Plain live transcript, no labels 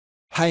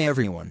Hi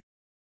everyone.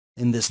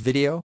 In this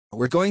video,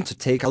 we're going to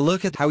take a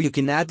look at how you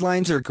can add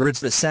lines or grids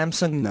to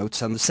Samsung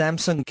Notes on the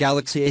Samsung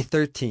Galaxy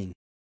A13.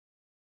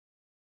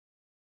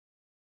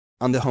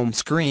 On the home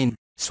screen,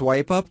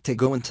 swipe up to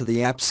go into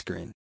the app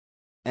screen.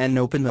 And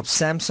open up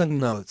Samsung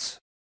Notes.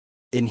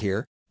 In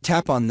here,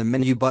 tap on the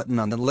menu button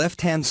on the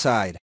left-hand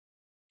side.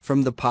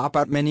 From the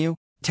pop-out menu,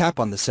 tap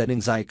on the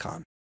settings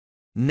icon.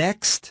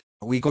 Next,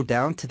 we go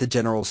down to the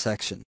general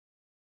section.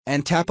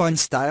 And tap on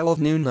Style of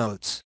New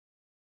Notes.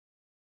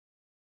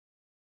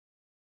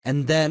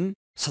 And then,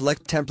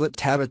 select Template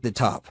tab at the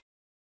top.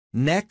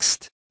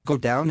 Next, go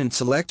down and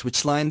select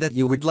which line that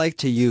you would like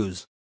to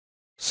use.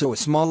 So a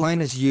small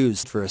line is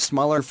used for a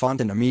smaller font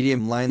and a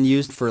medium line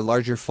used for a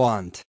larger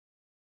font.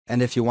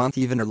 And if you want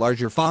even a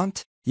larger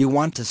font, you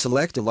want to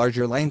select a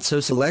larger line, so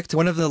select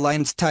one of the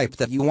lines type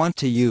that you want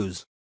to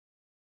use.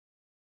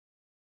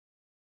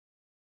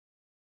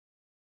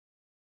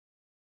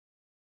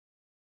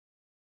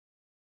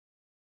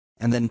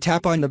 And then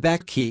tap on the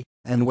back key,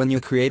 and when you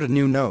create a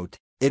new note,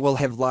 it will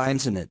have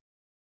lines in it.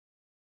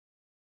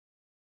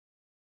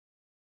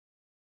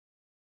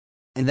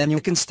 And then you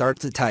can start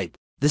to type.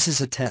 This is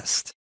a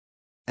test.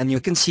 And you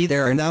can see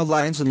there are now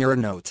lines in your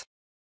note.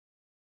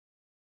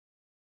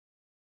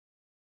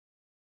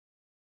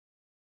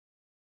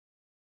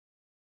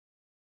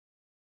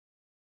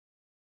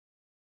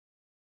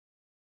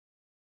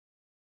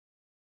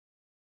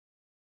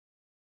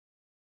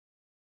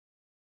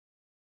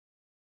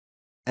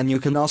 And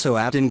you can also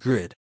add in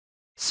grid.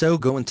 So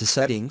go into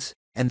Settings,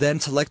 and then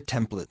select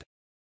Template.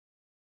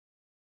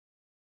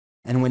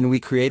 And when we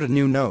create a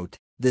new note,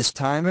 this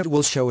time it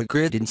will show a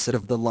grid instead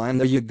of the line.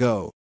 There you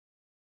go.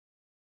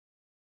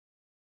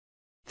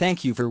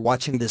 Thank you for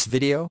watching this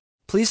video.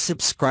 Please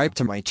subscribe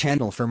to my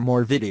channel for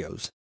more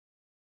videos.